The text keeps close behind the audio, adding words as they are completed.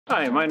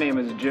Hi, my name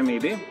is Jim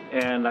Eby,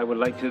 and I would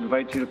like to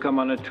invite you to come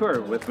on a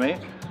tour with me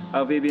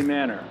of Eby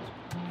Manor.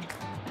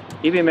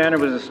 Eby Manor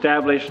was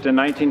established in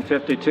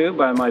 1952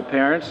 by my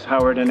parents,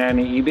 Howard and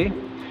Annie Eby,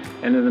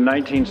 and in the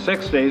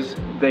 1960s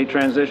they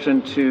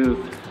transitioned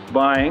to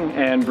buying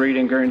and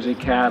breeding Guernsey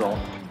cattle.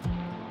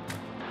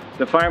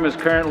 The farm is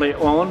currently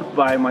owned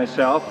by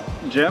myself,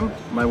 Jim,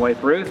 my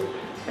wife Ruth,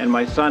 and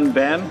my son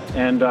Ben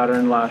and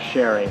daughter-in-law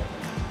Sherry.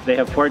 They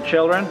have 4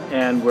 children,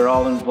 and we're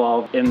all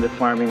involved in the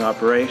farming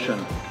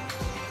operation.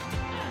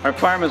 Our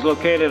farm is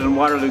located in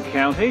Waterloo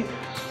County.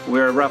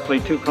 We're roughly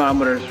 2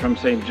 kilometers from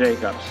St.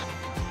 Jacobs.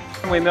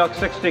 We milk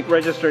 60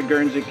 registered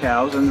Guernsey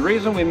cows, and the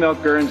reason we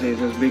milk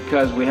Guernseys is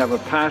because we have a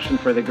passion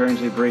for the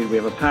Guernsey breed. We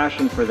have a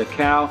passion for the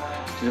cow.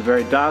 She's a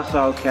very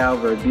docile cow,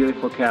 very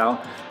beautiful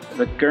cow.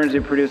 The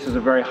Guernsey produces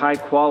a very high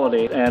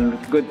quality and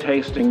good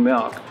tasting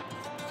milk.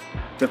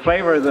 The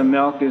flavor of the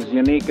milk is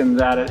unique in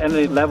that at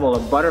any level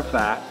of butter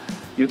fat,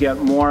 you get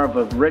more of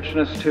a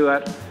richness to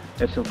it.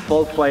 It's a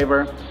full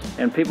flavor,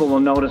 and people will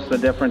notice the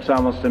difference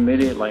almost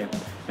immediately.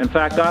 In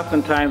fact,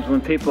 oftentimes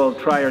when people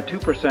try our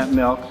 2%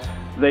 milk,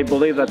 they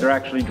believe that they're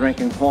actually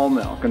drinking whole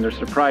milk, and they're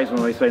surprised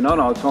when we say,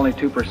 no, it's only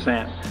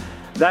 2%.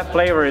 That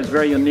flavor is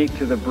very unique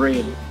to the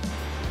breed.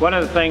 One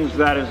of the things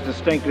that is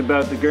distinct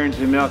about the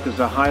Guernsey milk is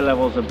the high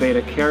levels of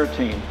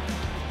beta-carotene.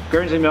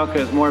 Guernsey milk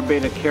has more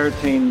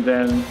beta-carotene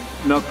than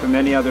milk from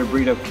any other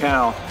breed of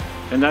cow,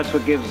 and that's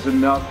what gives the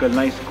milk a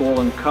nice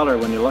golden color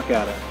when you look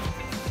at it.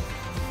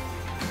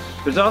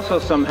 There's also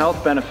some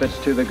health benefits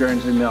to the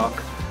Guernsey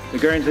milk. The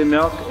Guernsey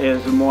milk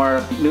is a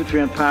more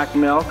nutrient-packed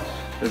milk.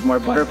 There's more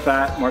butter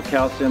fat, more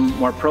calcium,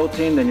 more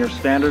protein than your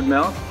standard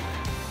milk.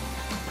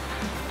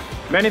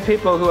 Many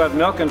people who have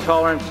milk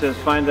intolerances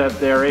find that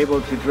they're able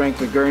to drink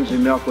the Guernsey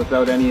milk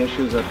without any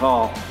issues at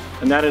all.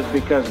 And that is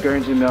because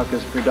Guernsey milk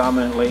is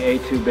predominantly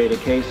A2 beta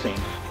casein.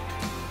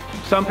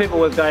 Some people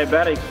with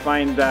diabetics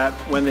find that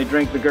when they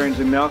drink the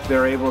Guernsey milk,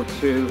 they're able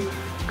to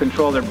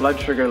control their blood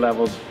sugar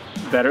levels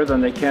better than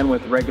they can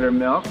with regular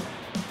milk.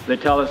 They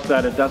tell us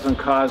that it doesn't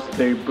cause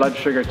the blood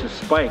sugar to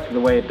spike the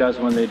way it does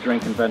when they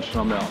drink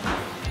conventional milk.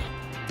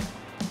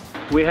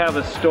 We have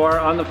a store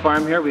on the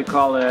farm here. We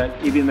call it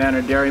Eby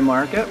Manor Dairy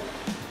Market.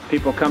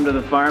 People come to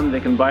the farm, they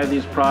can buy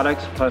these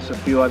products plus a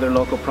few other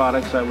local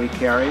products that we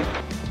carry.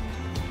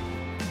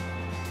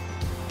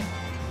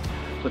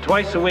 So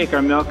twice a week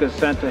our milk is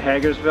sent to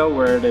Hagersville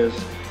where it is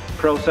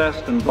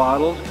processed and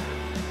bottled.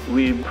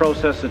 We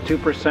process the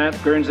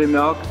 2% Guernsey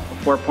milk,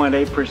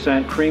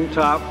 4.8% cream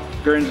top,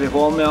 Guernsey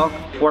whole milk,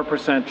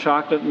 4%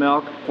 chocolate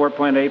milk,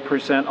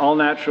 4.8% all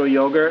natural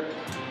yogurt.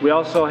 We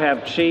also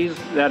have cheese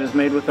that is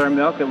made with our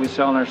milk that we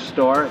sell in our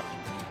store.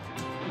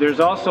 There's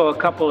also a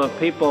couple of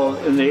people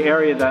in the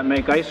area that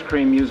make ice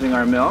cream using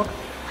our milk.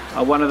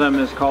 One of them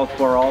is called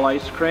For All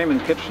Ice Cream in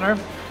Kitchener,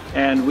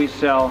 and we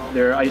sell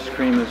their ice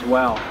cream as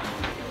well.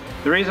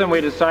 The reason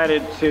we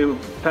decided to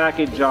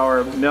package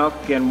our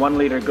milk in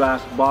 1-liter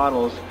glass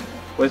bottles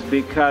was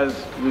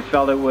because we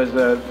felt it was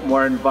a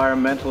more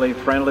environmentally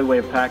friendly way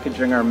of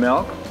packaging our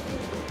milk.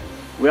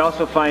 We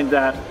also find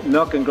that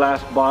milk in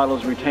glass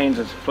bottles retains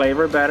its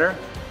flavor better.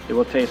 It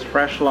will taste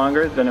fresh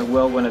longer than it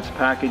will when it's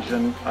packaged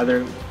in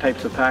other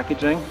types of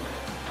packaging.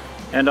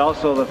 And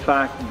also the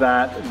fact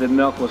that the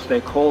milk will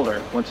stay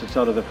colder once it's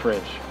out of the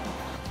fridge.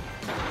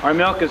 Our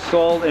milk is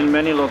sold in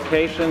many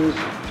locations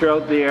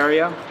throughout the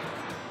area.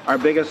 Our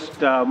biggest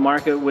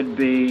market would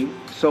be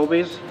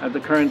Sobeys at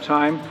the current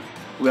time.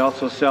 We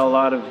also sell a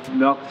lot of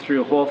milk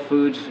through Whole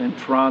Foods in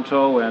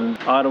Toronto and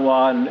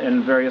Ottawa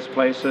and various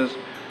places.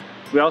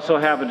 We also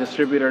have a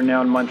distributor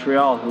now in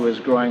Montreal who is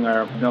growing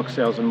our milk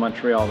sales in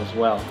Montreal as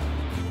well.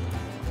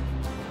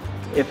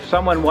 If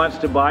someone wants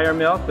to buy our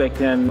milk, they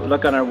can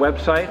look on our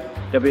website,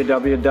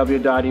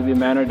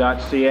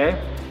 www.ebymanor.ca,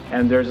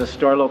 and there's a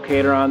store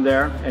locator on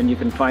there, and you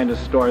can find a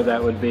store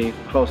that would be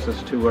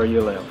closest to where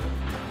you live.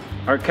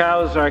 Our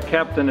cows are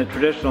kept in a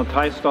traditional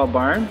tie stall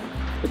barn.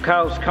 The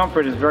cow's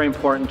comfort is very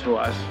important to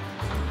us.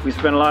 We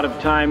spend a lot of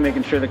time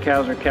making sure the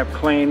cows are kept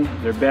clean.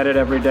 They're bedded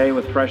every day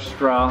with fresh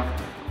straw.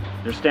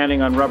 They're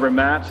standing on rubber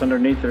mats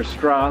underneath their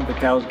straw. The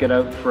cows get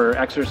out for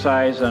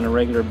exercise on a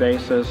regular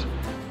basis.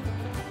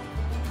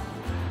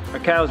 Our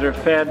cows are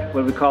fed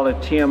what we call a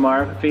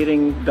TMR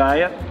feeding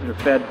diet. They're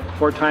fed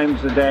 4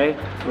 times a day.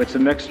 It's a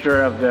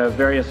mixture of the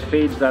various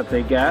feeds that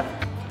they get.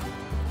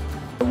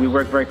 We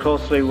work very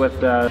closely with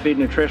the feed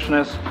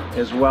nutritionist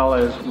as well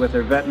as with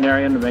their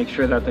veterinarian to make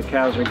sure that the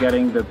cows are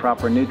getting the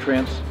proper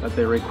nutrients that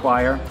they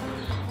require.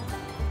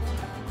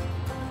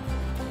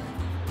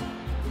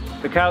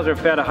 The cows are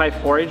fed a high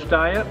forage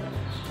diet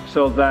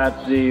so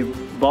that the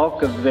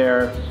bulk of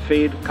their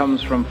feed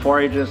comes from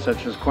forages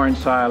such as corn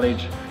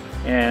silage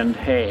and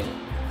hay.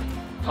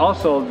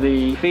 Also,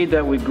 the feed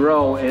that we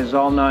grow is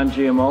all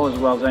non-GMO as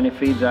well as any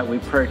feed that we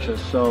purchase.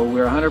 So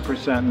we're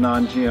 100%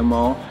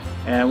 non-GMO.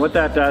 And what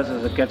that does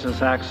is it gets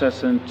us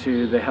access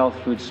into the health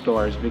food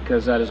stores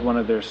because that is one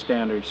of their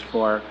standards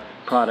for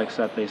products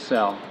that they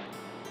sell.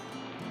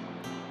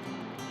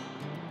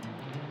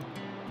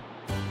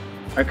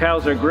 Our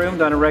cows are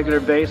groomed on a regular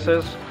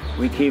basis.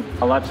 We keep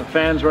lots of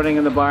fans running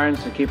in the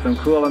barns to keep them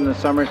cool in the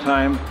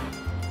summertime.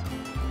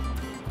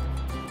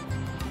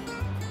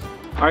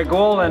 Our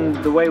goal and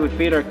the way we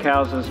feed our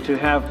cows is to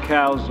have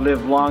cows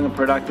live long and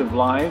productive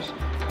lives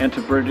and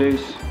to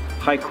produce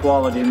high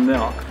quality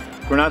milk.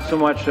 We're not so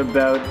much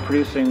about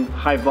producing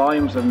high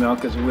volumes of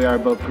milk as we are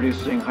about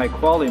producing high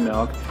quality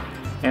milk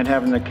and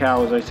having the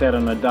cow, as I said,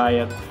 on a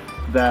diet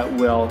that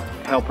will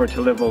help her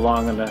to live a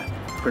long and a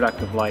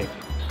productive life.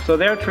 So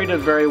they're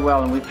treated very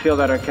well, and we feel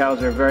that our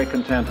cows are very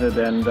contented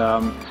and,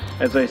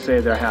 as I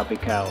say, they're happy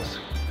cows.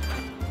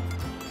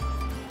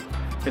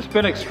 It's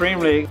been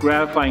extremely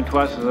gratifying to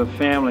us as a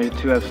family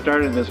to have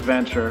started this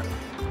venture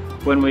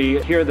when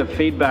we hear the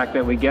feedback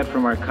that we get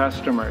from our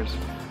customers.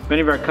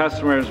 Many of our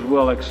customers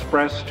will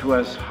express to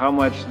us how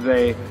much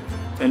they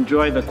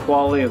enjoy the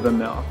quality of the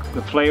milk,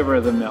 the flavor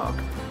of the milk,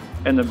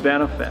 and the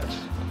benefits.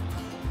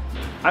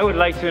 I would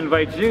like to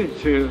invite you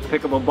to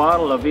pick up a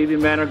bottle of Eby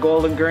Manor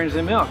Golden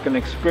Guernsey milk and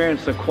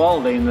experience the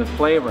quality and the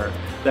flavor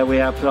that we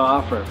have to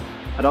offer.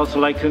 I'd also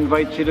like to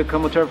invite you to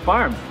come to our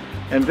farm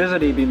and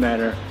visit Eby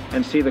Manor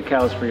and see the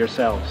cows for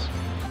yourselves.